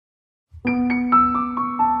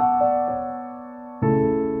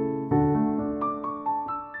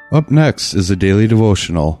Up next is a daily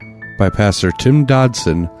devotional by Pastor Tim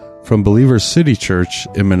Dodson from Believers City Church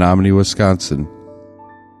in Menominee, Wisconsin.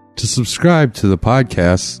 To subscribe to the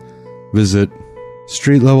podcast, visit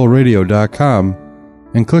streetlevelradio.com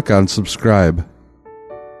and click on subscribe.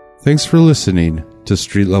 Thanks for listening to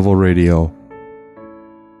Street Level Radio.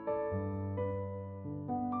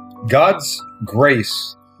 God's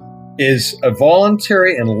grace is a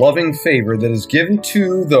voluntary and loving favor that is given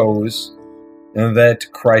to those that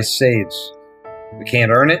Christ saves. We can't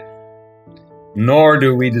earn it, nor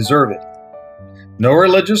do we deserve it. No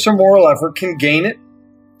religious or moral effort can gain it,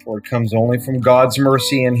 for it comes only from God's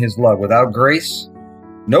mercy and His love. Without grace,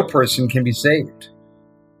 no person can be saved.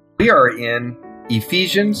 We are in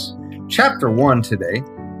Ephesians chapter 1 today,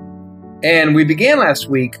 and we began last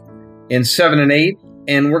week in 7 and 8,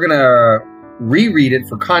 and we're going to reread it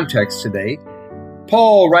for context today.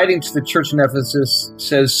 Paul, writing to the church in Ephesus,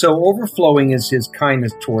 says, "So overflowing is His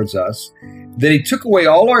kindness towards us, that He took away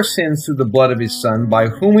all our sins through the blood of His Son, by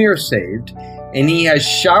whom we are saved, and He has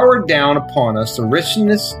showered down upon us the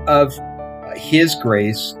richness of His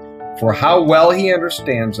grace, for how well He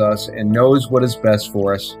understands us and knows what is best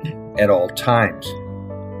for us at all times."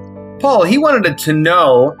 Paul, he wanted to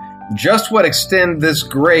know just what extent this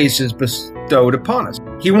grace is bestowed upon us.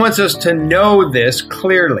 He wants us to know this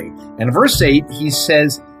clearly. And in verse 8, he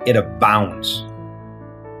says it abounds.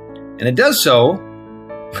 And it does so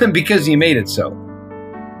because He made it so.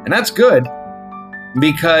 And that's good,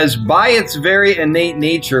 because by its very innate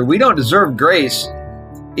nature, we don't deserve grace.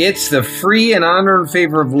 It's the free and unearned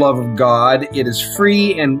favor of love of God. It is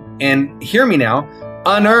free and hear me now,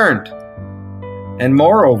 unearned. And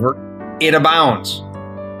moreover, it abounds.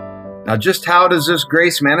 Now, just how does this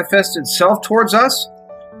grace manifest itself towards us?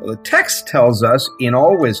 Well, the text tells us in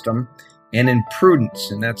all wisdom and in prudence,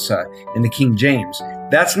 and that's in the King James.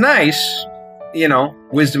 That's nice,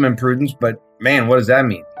 wisdom and prudence, but man, what does that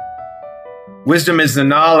mean? Wisdom is the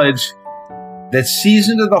knowledge that sees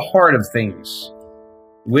into the heart of things.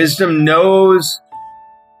 Wisdom knows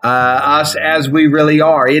us as we really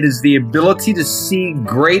are. It is the ability to see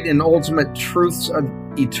great and ultimate truths of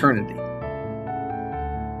eternity.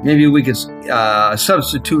 Maybe we could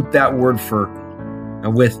substitute that word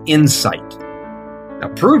with insight. Now,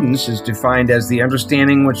 prudence is defined as the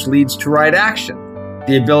understanding which leads to right action,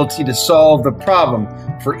 the ability to solve the problem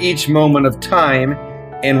for each moment of time,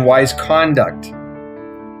 and wise conduct.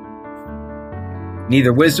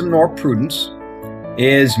 Neither wisdom nor prudence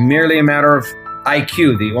is merely a matter of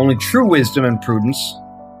IQ. The only true wisdom and prudence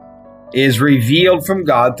is revealed from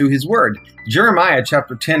God through His Word. Jeremiah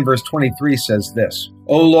chapter 10 verse 23 says this,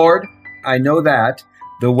 "O Lord, I know that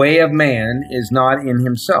the way of man is not in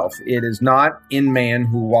himself. It is not in man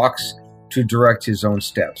who walks to direct his own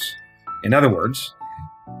steps." In other words,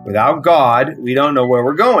 without God, we don't know where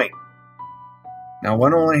we're going. Now,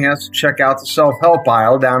 one only has to check out the self-help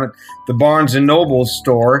aisle down at the Barnes & Noble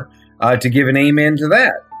store to give an amen to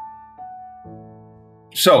that.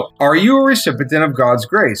 So, are you a recipient of God's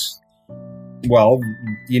grace? Well,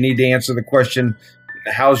 you need to answer the question,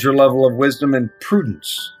 how's your level of wisdom and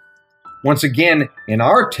prudence? Once again, in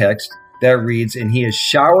our text, that reads, "And He has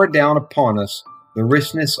showered down upon us the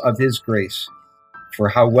richness of His grace, for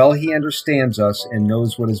how well He understands us and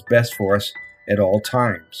knows what is best for us at all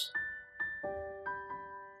times."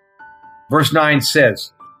 Verse 9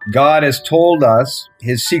 says, God has told us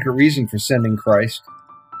His secret reason for sending Christ,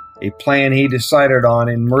 a plan He decided on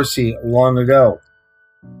in mercy long ago.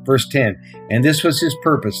 Verse 10, "And this was His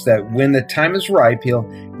purpose, that when the time is ripe, He'll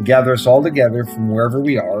gather us all together from wherever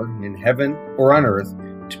we are, in heaven or on earth,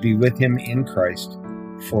 to be with Him in Christ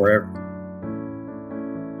forever."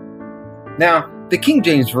 Now, the King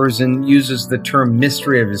James Version uses the term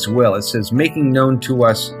mystery of His will. It says, "making known to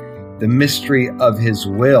us the mystery of His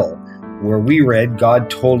will," where we read,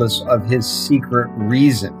 God told us of His secret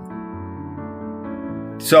reason.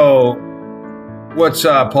 So, what's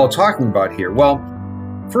Paul talking about here? Well,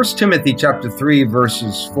 1 Timothy chapter 3,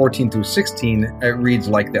 verses 14 through 16, it reads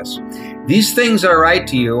like this. "These things I write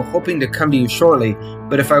to you, hoping to come to you shortly,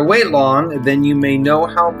 but if I wait long, then you may know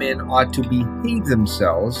how men ought to behave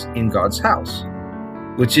themselves in God's house,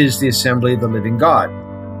 which is the assembly of the living God,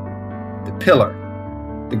 the pillar,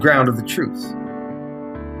 the ground of the truth.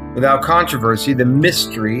 Without controversy, the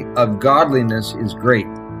mystery of godliness is great."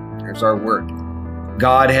 There's our word.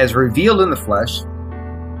 God has revealed in the flesh,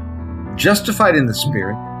 justified in the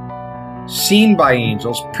Spirit, seen by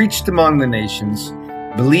angels, preached among the nations,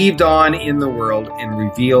 believed on in the world, and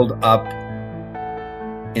revealed up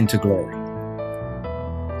into glory.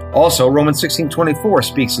 Also, Romans 16:24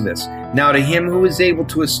 speaks of this. "Now to Him who is able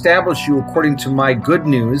to establish you according to my good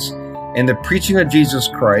news and the preaching of Jesus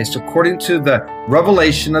Christ according to the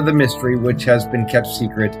revelation of the mystery which has been kept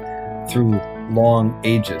secret through long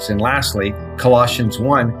ages. And lastly, Colossians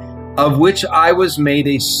 1, of which I was made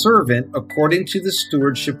a servant according to the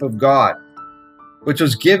stewardship of God, which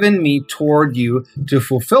was given me toward you to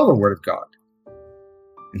fulfill the word of God.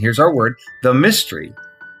 And here's our word, the mystery,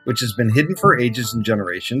 which has been hidden for ages and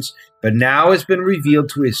generations, but now has been revealed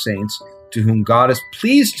to his saints, to whom God is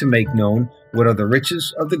pleased to make known what are the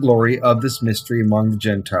riches of the glory of this mystery among the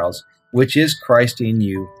Gentiles, which is Christ in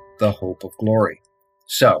you, the hope of glory.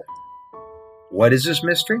 So, what is this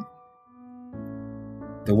mystery?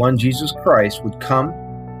 The one Jesus Christ would come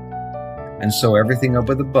and sew everything up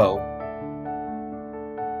with a bow.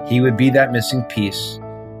 He would be that missing piece.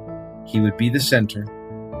 He would be the center,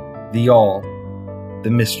 the all,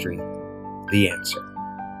 the mystery, the answer.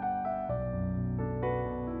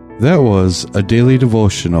 That was a daily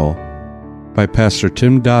devotional by Pastor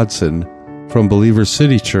Tim Dodson from Believer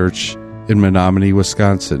City Church in Menominee,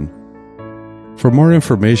 Wisconsin. For more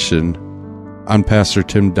information on Pastor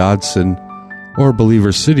Tim Dodson or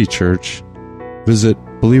Believer City Church, visit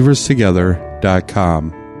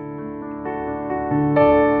believerstogether.com.